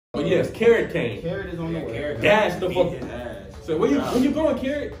But yes, Carrot came. Carrot is on the way. Dash the fuck. So when you going,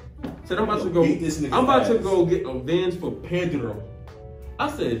 Carrot? Said I'm about to go. I'm about to go get avenged for Pedro.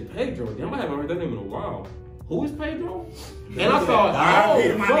 I said Pedro. Damn, I haven't heard that name in a while. Who is Pedro? And I thought,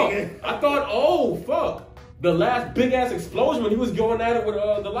 oh fuck. I thought, oh fuck. The last big ass explosion when he was going at it with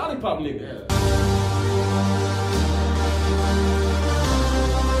the lollipop nigga. Yeah.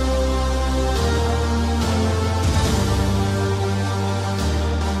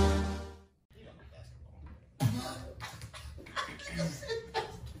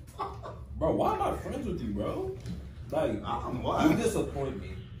 Bro, why am I friends with you, bro? Like, you disappoint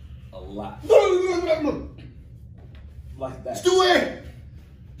me a lot. Like that. Stewie!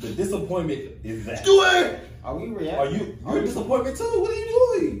 The disappointment is that. Stewie! Are we reacting? You're a disappointment too? What are you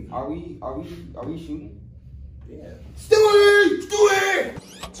doing? Are we shooting? Yeah. Stewie! Stewie!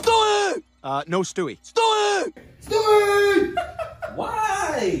 Stewie! No Stewie. Stewie! Stewie!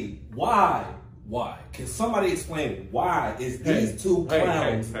 Why? Can somebody explain why is these two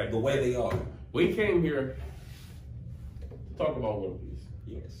clowns the way they are? We came here to talk about One Piece.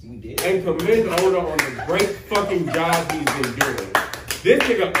 Yes, we did. And commend Oda on the great fucking job he's been doing. This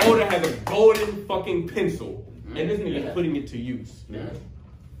nigga Oda has a golden fucking pencil, and this nigga's putting it to use. Yeah.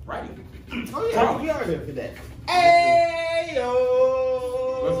 Right. Oh yeah, we are here for that. Hey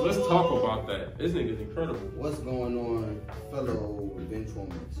yo. Let's talk about that. This nigga's incredible. What's going on, fellow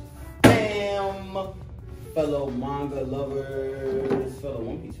benchwarmers? Bam! Fellow manga lovers, fellow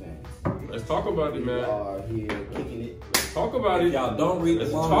One Piece fans. Let's talk about it, man. We are here kicking it. Let's talk about it. Y'all don't read the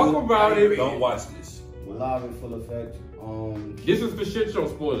manga. Let's talk about it. Don't watch this. We're live in full effect. This is the shit show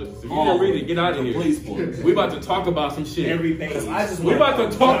spoilers. If you didn't read it, get out of here. Please spoilers. We about to talk about some shit. Everything. We about to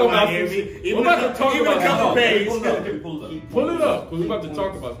talk about some shit. We about to talk about some shit. Pull it up, because we about to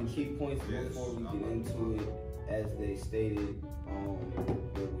talk about some shit. Key points before we get into it, as they stated,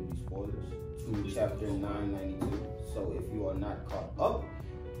 there will be spoilers to chapter 992. So if you are not caught up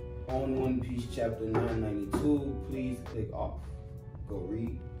on One Piece chapter 992, please click off, go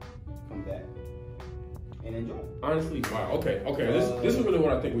read, come back, and enjoy. Honestly, wow. Okay. This is really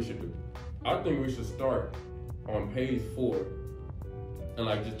what I think we should do. I think we should start on page 4 and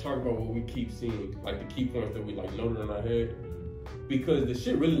like just talk about what we keep seeing, like the key points that we like noted in our head. Because the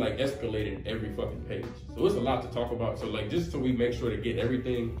shit really like escalated every fucking page. So it's a lot to talk about. So like just so we make sure to get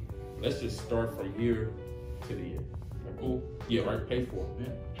everything, let's just start from here to the end. Like, cool? Yeah, right, page 4.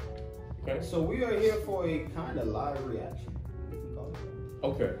 Yeah. Okay. So we are here for a kind of live reaction.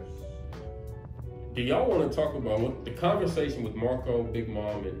 Okay. Do y'all want to talk about what the conversation with Marco, Big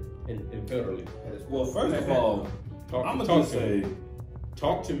Mom, and Federally? Well, first of all, I'm gonna just say,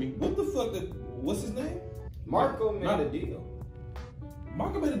 talk to me. What the fuck? What's his name? Marco made a deal.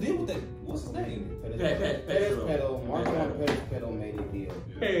 Marco made a deal with that. What's his name? Pedro. Marco and Pedro made a deal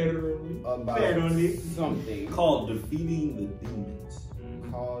about something called defeating the demons.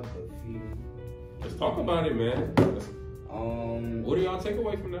 Let's talk about it, man. What do y'all take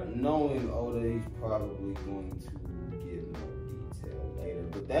away from that? Knowing Oda, he's probably going to give more detail later,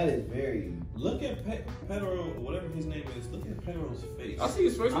 but that is very. Look at Pedro, whatever his name is. Look at Pedro's face. I see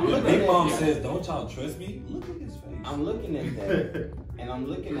his face. Big Mom says, "Don't y'all trust me?" Look at his face. I'm looking at that, and I'm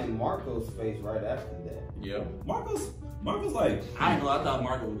looking at Marco's face right after that. Yeah. Marco's like, I ain't know. I thought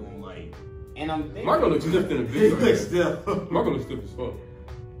Marco was gonna like. And I'm thinking Marco looks stiff in a video. Marco looks stiff as fuck.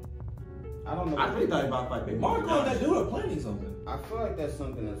 I don't know. I really thought about fighting Marco and that dude are planning something. I feel like that's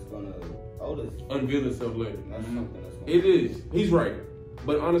something that's gonna Oda's unveil itself later. That's something that's gonna. It is. He's right.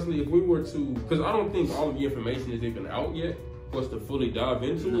 But honestly, if we were to, because I don't think all of the information is even out yet for us to fully dive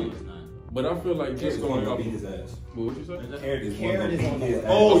into it. It's not. But I feel like just going off. Beat his ass. What would you say? Carrot is on the way.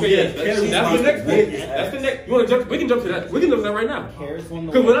 Oh, okay, yes. That's the next thing. That's the next. You want to jump? We can jump to that. We can jump to that right now. Carrot's on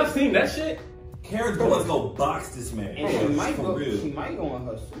the way. Because when I seen that shit, Carrot's going to go box this man. And she might go on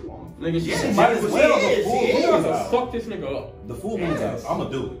her suit on. Nigga, she might as well. The full moon's to out. fuck this nigga up. The full moon's out. I'm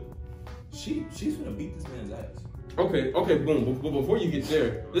gonna do it. She's gonna beat this man's ass. Okay, boom. But before you get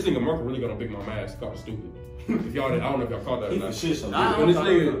there, this nigga Marco really got a Big Mom ass. Caught stupid. If y'all, I don't know if y'all caught that or not. When this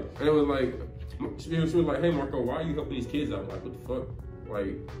nigga, and it was like, she was like, "Hey Marco, why are you helping these kids out? Like, what the fuck?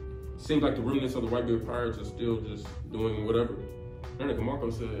 Like, seems like the remnants of the Whitebeard Pirates are still just doing whatever." And nigga Marco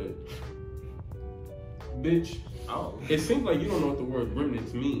said, "Bitch, it seems like you don't know what the word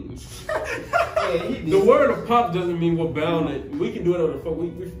remnants means. The word of pop doesn't mean we're bound. We can do it on the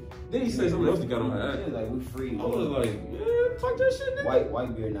fuck. Then he said something else that got on my ass. Like we free. I was like, yeah, fuck that shit, nigga.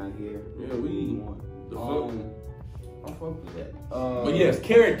 Whitebeard not here. Yeah, we. The fuck. I'm fuck with that. But yes,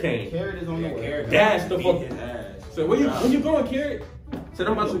 Carrot came. Carrot is on the way. Dash the fuck. So when you going, Carrot? Said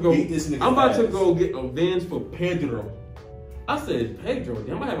I'm about to go. I'm about to go get avenged for Pedro. I said Pedro.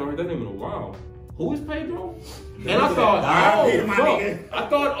 Damn, I haven't heard that name in a while. Who is Pedro? And I thought, oh fuck. I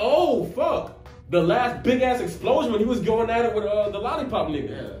thought, oh fuck. The last big ass explosion when he was going at it with the lollipop nigga.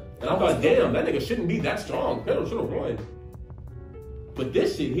 Yeah. And I thought, damn, that nigga shouldn't be that strong. Pedro should have won. But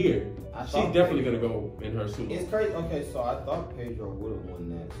this shit here, she's definitely gonna go in her suit. It's crazy. Okay, so I thought Pedro would have won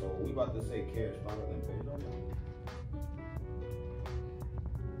that. So we about to say Kara stronger than Pedro now?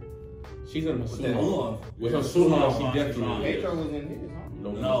 She's in her suit. With her suit on, she definitely. Pedro was in his, huh?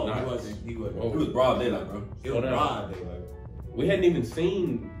 No, he wasn't. He wasn't. It was broad daylight, bro. It was broad daylight. We hadn't even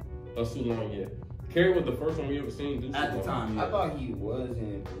seen a Sulong yet. Carrie was the first one we ever seen. At the time, yeah. I thought he was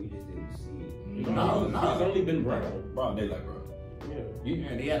in it, but we just didn't see it. No. He's only been brown. Broad daylight, bro. Yeah.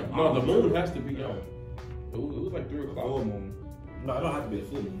 And he had a no, the moon has to be out. It was like 3 o'clock. Full moon. No, it don't have to be a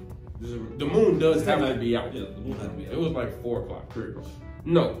full moon. The moon does have to be out. Yeah, the moon has to be out. It was like 4 o'clock, 3 o'clock.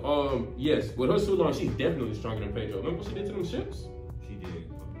 No, yes. With her Sulong, she's definitely stronger than Pedro. Remember what she did to them ships? She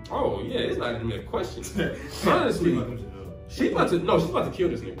did. Oh, yeah, it's not even a question. Honestly, she's about to kill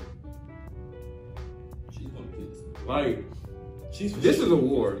this nigga. She's gonna kill this nigga. Like, this is a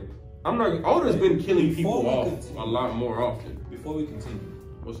war. I'm not. Oda's been killing people off a lot more often. Before we continue,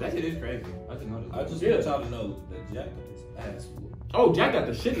 that shit is crazy. I just want want y'all to know that Jack got his ass whooped. Oh, Jack got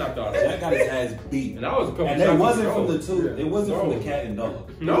the shit knocked out of him. Jack got his ass beat. And that was a couple. And it wasn't from the two. It wasn't from the cat and dog.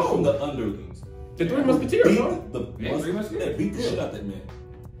 No. It was from the underlings. The Three Musketeers, huh? They beat the shit out that man.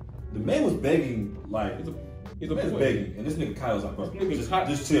 The man was begging, like, he's was begging. And this nigga Kyle's like, bro,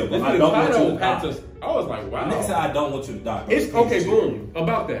 just chill, bro. I don't want you to die. I was like, wow. The nigga said, I don't want you to die, bro. It's okay, boom.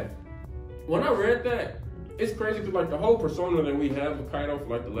 About that. When I read that, it's crazy because like the whole persona that we have of Kaido for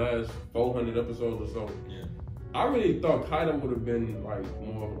like the last 400 episodes or so. Yeah. I really thought Kaido would have been like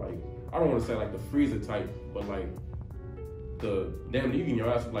more like, I don't want to say like the Frieza type, but like the damn you getting your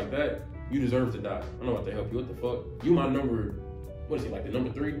ass like that, you deserve to die. I don't know what to help you. What the fuck? You my number, what is he like the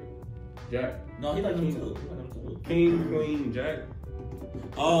number 3? Jack? No, he like number 2. King, Queen, Jack.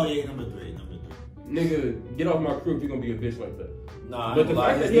 Oh yeah, number 3. Nigga, get off my crew if you're gonna be a bitch like that. Nah, but the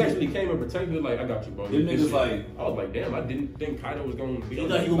fact that he actually came and protected, like, I got you, bro. Them niggas like, I was like, damn, I didn't think Kaido was gonna be. He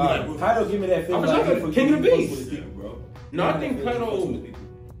thought he would be like, Kaido give me that feeling like King of the Beast, bro. No, I think Kaido.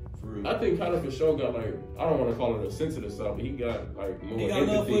 I think Kaido for sure got like, I don't want to call it a sensitive side, but he got like more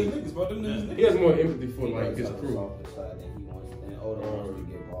empathy. He has more empathy for like his crew. Oda wants to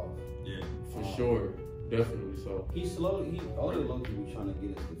get off. Yeah, for sure, definitely. So Oda low-key was trying to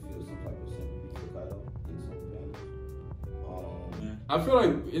get us to feel some type of sympathy for Kaido in some manner. I feel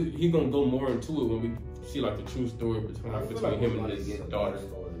like he's gonna go more into it when we see like the true story between him and his daughter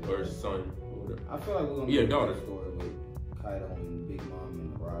or his son. I feel like we're gonna get a story with Kaido and Big Mom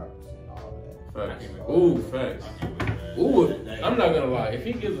and the Rocks and all that. Facts. Ooh, facts. Ooh, I'm not gonna lie. If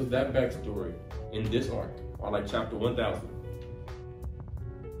he gives us that backstory in this arc, or like chapter 1000,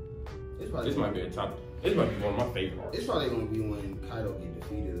 this might be a top. This might be one of my favorite arcs. It's probably gonna be when Kaido get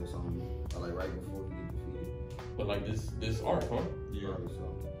defeated or something, or like right before he get defeated. But like this arc, huh? Yeah. Probably so.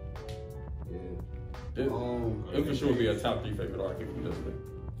 Yeah. It for sure be a top 3 favorite arc if he does it.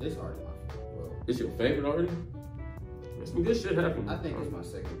 This arc is my favorite. Well, it's your favorite already? Some good shit happened. I think it's my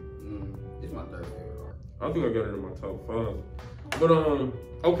second. It's my 3rd favorite arc. I think I got it in my top 5. But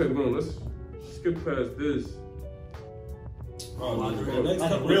okay, boom. Let's skip past this.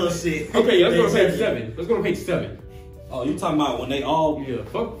 Real shit. Okay, let's go to page 7. Let's go to page 7. Oh, you talking about when they all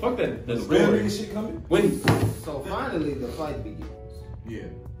fuck that the real nigga shit coming? So finally the fight begins. Yeah.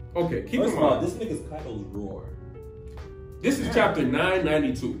 Okay, keep First in of all, mind. this nigga's Kaido's roar. This is chapter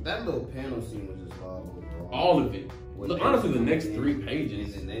 992. That little panel scene was just all overall. All of it. Look, honestly, the next 3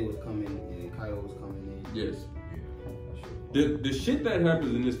 pages. And then they was coming and Kaido was coming in. Yes. The shit that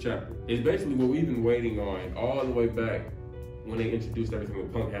happens in this chapter is basically what we've been waiting on all the way back when they introduced everything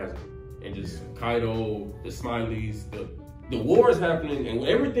with Punk Hazard. And just Kaido, the Smileys, the war is happening, and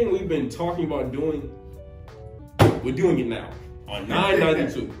everything we've been talking about doing, we're doing it now. On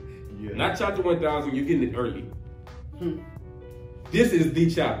 992. Not chapter 1000, you're getting it early. This is the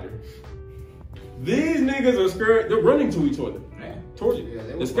chapter. These niggas are scared, they're running to each other. Towards you. Yeah,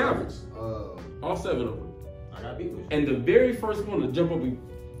 the scavengers. All 7 of them. I got beat with you. And the very first one to jump up and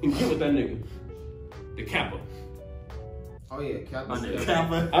get with that nigga, the Kappa. Oh yeah, Kappa.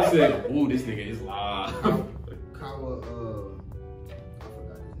 I said, ooh, this nigga is live. Kawa, I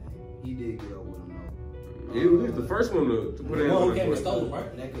forgot his name. He did get up with him though. He was the first one to put in. One who came and stole him,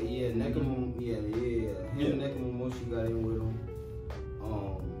 right? Nekomamushi got in with him.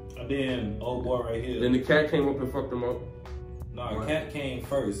 And then old boy right here. Then the cat came up and fucked him up. Nah, Cat came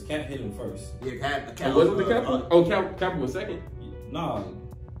first. Cat hit him first. Yeah, Cat. Oh, wasn't the Kappa? Kappa was second. Nah,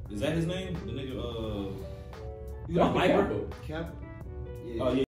 is that his name? The nigga, He's like the Viper? Kappa. Cap. Yeah. Oh yeah.